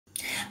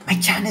My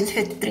channel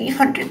hit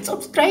 300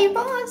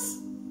 subscribers!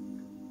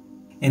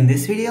 In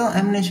this video,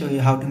 I'm going to show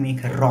you how to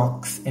make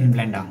rocks in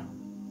Blender.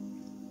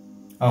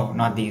 Oh,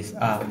 not these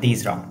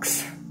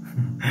rocks.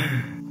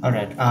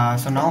 Alright,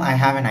 so now I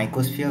have an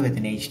icosphere with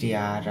an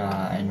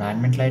HDR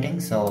environment lighting,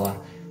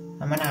 so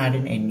I'm going to add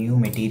in a new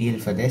material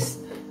for this.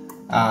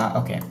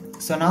 Okay,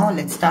 so now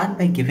let's start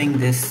by giving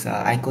this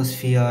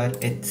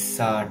icosphere its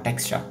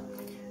texture.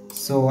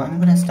 So I'm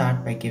gonna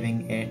start by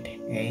giving it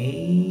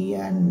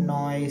a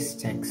noise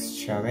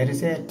texture. Where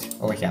is it?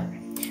 Over here.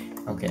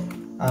 Okay.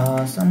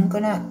 So I'm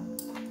gonna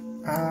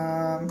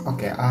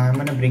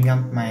bring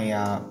up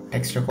my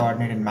texture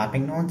coordinate and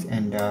mapping nodes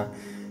and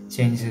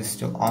change this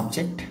to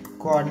object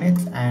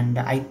coordinates, and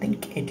I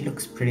think it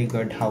looks pretty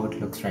good how it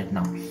looks right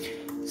now.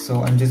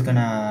 So I'm just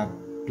gonna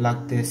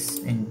plug this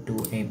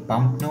into a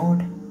bump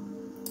node,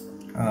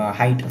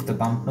 height of the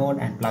bump node,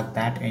 and plug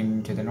that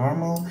into the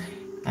normal.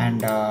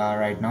 And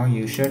right now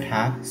you should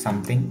have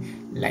something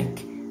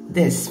like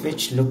this,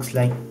 which looks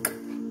like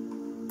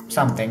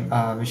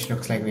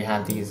we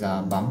have these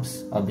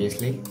bumps,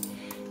 obviously.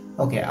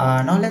 Okay,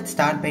 now let's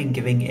start by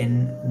giving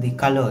in the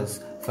colors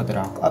for the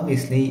rock.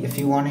 Obviously, if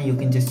you want to, you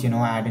can just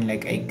add in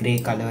like a gray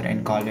color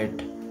and call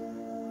it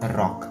a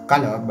rock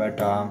color, but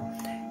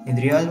in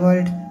the real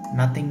world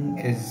nothing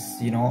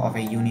is of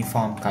a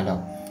uniform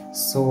color.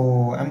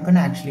 So I'm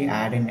gonna actually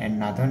add in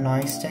another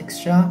noise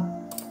texture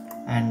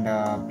and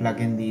plug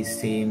in these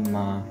same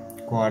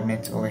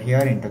coordinates over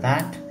here into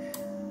that,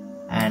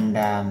 and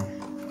I'm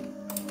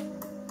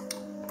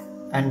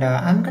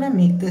gonna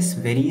make this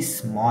very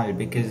small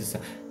because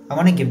I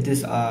want to give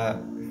this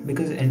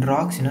because in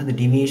rocks the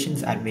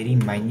deviations are very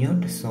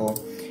minute, so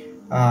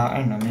I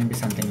don't know, maybe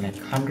something like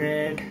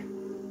 100.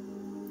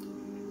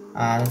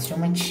 That's too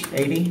much.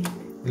 80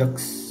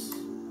 looks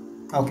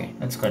okay,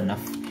 that's good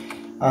enough.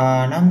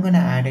 Now I'm gonna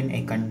add in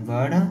a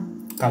converter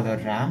color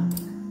ramp,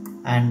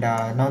 and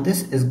now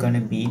this is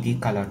gonna be the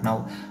color.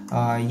 Now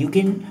you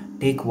can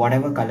take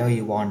whatever color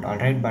you want,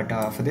 alright, but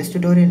for this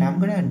tutorial I'm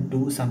gonna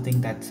do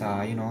something that's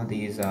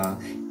these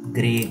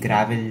gray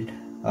gravel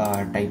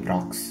type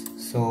rocks.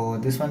 So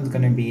this one's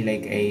gonna be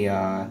like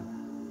a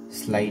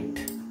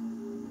slight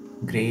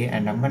gray,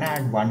 and I'm gonna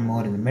add one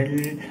more in the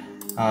middle,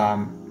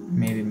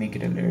 maybe make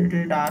it a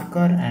little darker,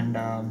 and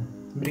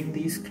bring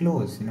these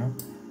close,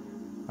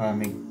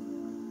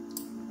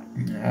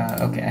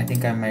 okay, I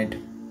think I might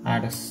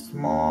add a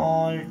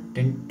small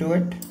tint to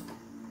it.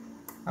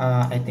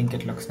 I think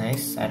it looks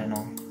nice. I don't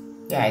know.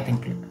 Yeah, I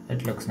think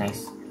it looks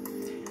nice.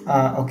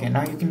 Okay,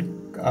 now you can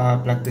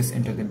plug this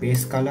into the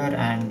base color,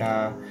 and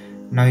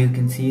now you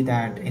can see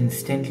that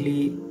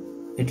instantly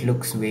it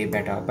looks way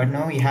better. But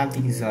now we have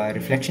these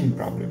reflection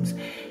problems.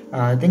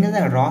 The thing is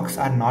that rocks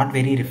are not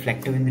very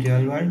reflective in the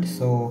real world,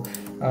 so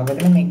we're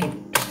gonna make it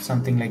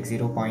something like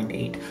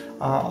 0.8.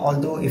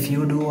 Although if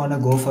you do want to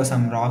go for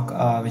some rock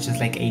which is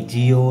like a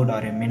geode or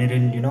a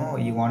mineral,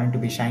 you want it to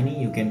be shiny,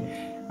 you can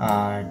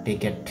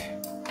take it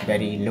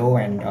very low,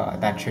 and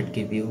that should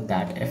give you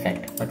that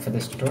effect. But for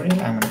this tutorial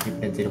I'm going to keep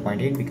it at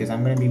 0.8 because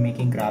I'm going to be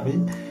making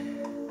gravel.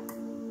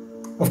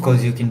 Of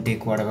course you can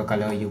take whatever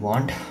color you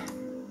want.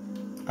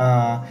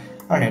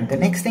 Alright, the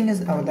next thing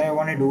is that I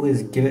want to do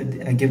is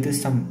give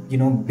this some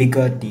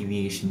bigger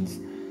deviations.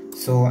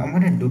 So I'm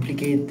going to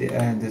duplicate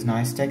this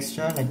noise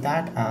texture like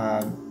that,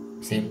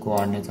 same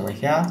coordinates over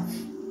here,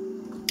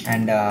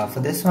 and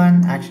for this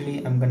one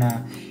actually I'm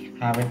gonna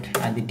have it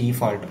at the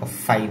default of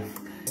 5.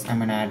 I'm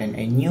gonna add in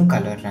a new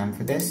color ramp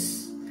for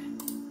this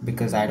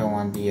because I don't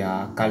want the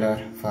color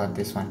for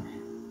this one,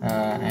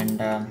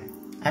 and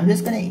I'm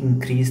just gonna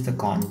increase the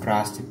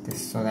contrast with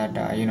this so that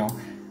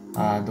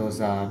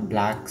those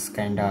blacks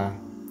kinda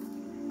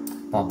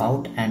pop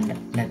out. And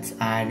let's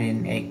add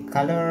in a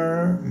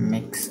color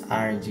mix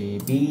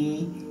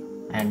RGB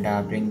and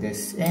bring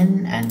this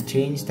in and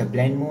change the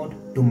blend mode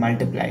to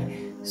multiply.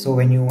 So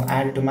when you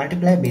add it to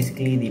multiply,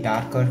 basically the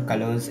darker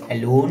colors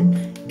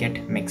alone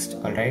get mixed,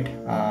 alright.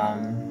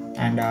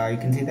 And you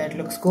can see that it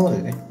looks cool.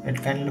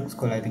 It kind of looks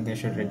cool. I think I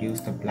should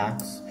reduce the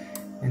blacks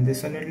in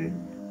this a little,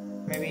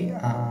 maybe.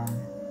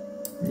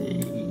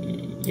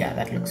 Yeah,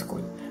 that looks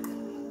cool.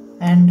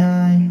 And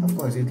of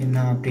course you can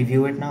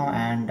preview it now,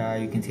 and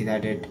you can see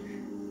that it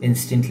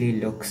instantly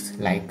looks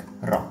like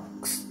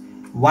rocks.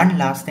 One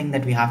last thing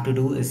that we have to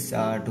do is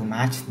to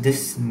match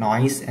this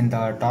noise in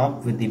the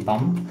top with the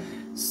bump.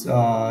 So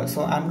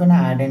I'm gonna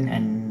add in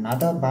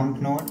another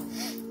bump node,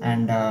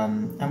 and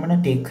I'm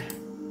gonna take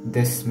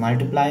this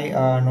multiply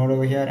node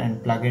over here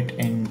and plug it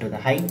into the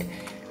height,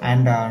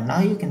 and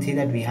now you can see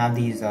that we have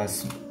these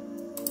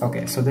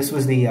okay, so this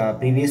was the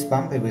previous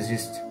bump, it was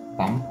just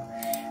bump.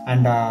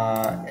 And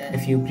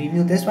if you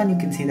preview this one, you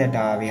can see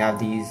that we have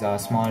these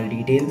small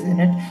details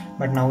in it,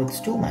 but now it's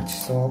too much.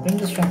 So bring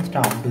the strength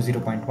down to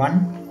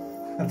 0.1.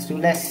 That's too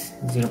less.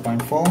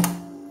 0.4.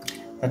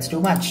 That's too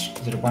much.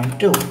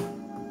 0.2.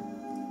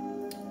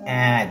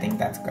 And I think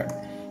that's good.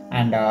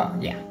 And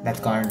yeah, that's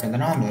gone into the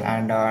normal.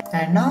 And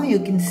now you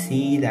can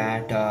see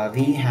that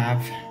we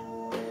have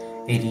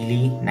a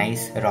really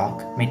nice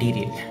rock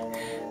material.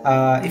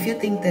 If you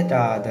think that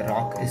the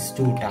rock is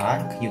too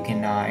dark, you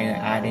can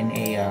add in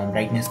a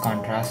brightness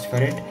contrast for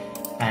it.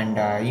 And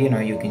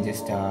you can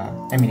just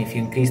I mean, if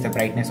you increase the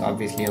brightness,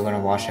 obviously you're going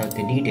to wash out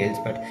the details,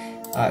 but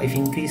if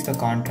you increase the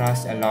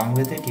contrast along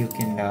with it, you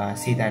can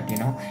see that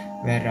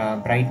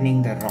we're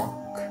brightening the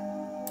rock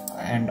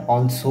and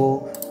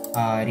also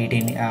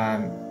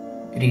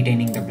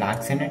retaining the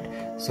blacks in it.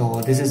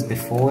 So this is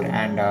before,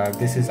 and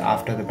this is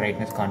after the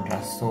brightness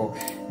contrast. So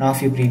now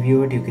if you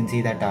preview it, you can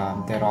see that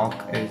the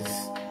rock is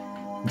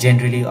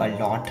generally a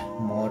lot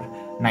more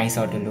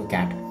nicer to look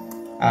at.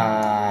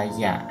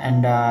 Yeah,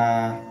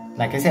 and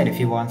like I said, if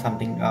you want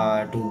something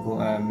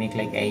to make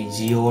like a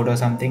geode or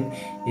something,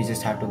 you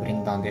just have to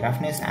bring down the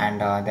roughness, and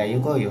there you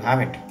go, you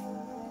have it.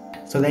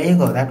 So there you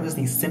go, that was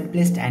the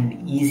simplest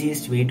and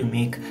easiest way to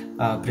make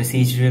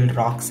procedural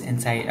rocks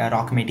inside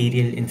rock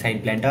material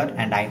inside Blender,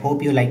 and I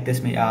hope you like this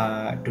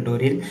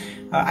tutorial.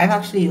 I've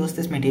actually used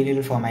this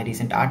material for my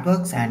recent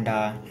artworks, and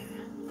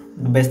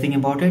the best thing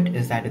about it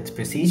is that it's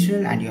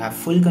procedural and you have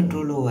full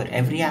control over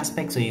every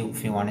aspect. So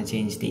if you want to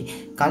change the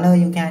color,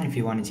 you can. If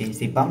you want to change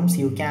the bumps,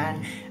 you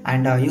can.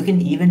 And you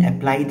can even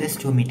apply this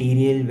to a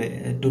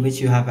material to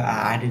which you have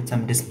added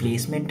some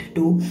displacement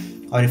to.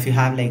 Or if you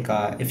have like,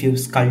 if you've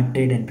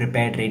sculpted and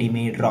prepared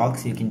ready-made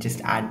rocks, you can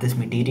just add this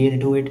material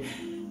to it.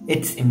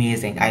 It's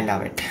amazing. I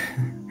love it.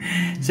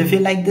 So if you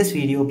like this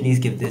video, please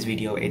give this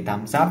video a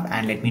thumbs up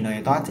and let me know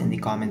your thoughts in the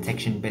comment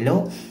section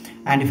below.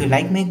 And if you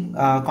like my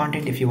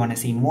content, if you want to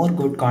see more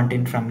good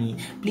content from me,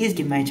 please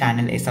give my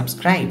channel a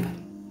subscribe,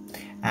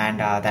 and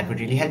that would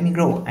really help me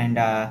grow. And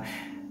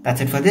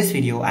that's it for this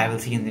video. I will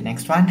see you in the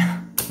next one.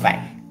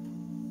 Bye.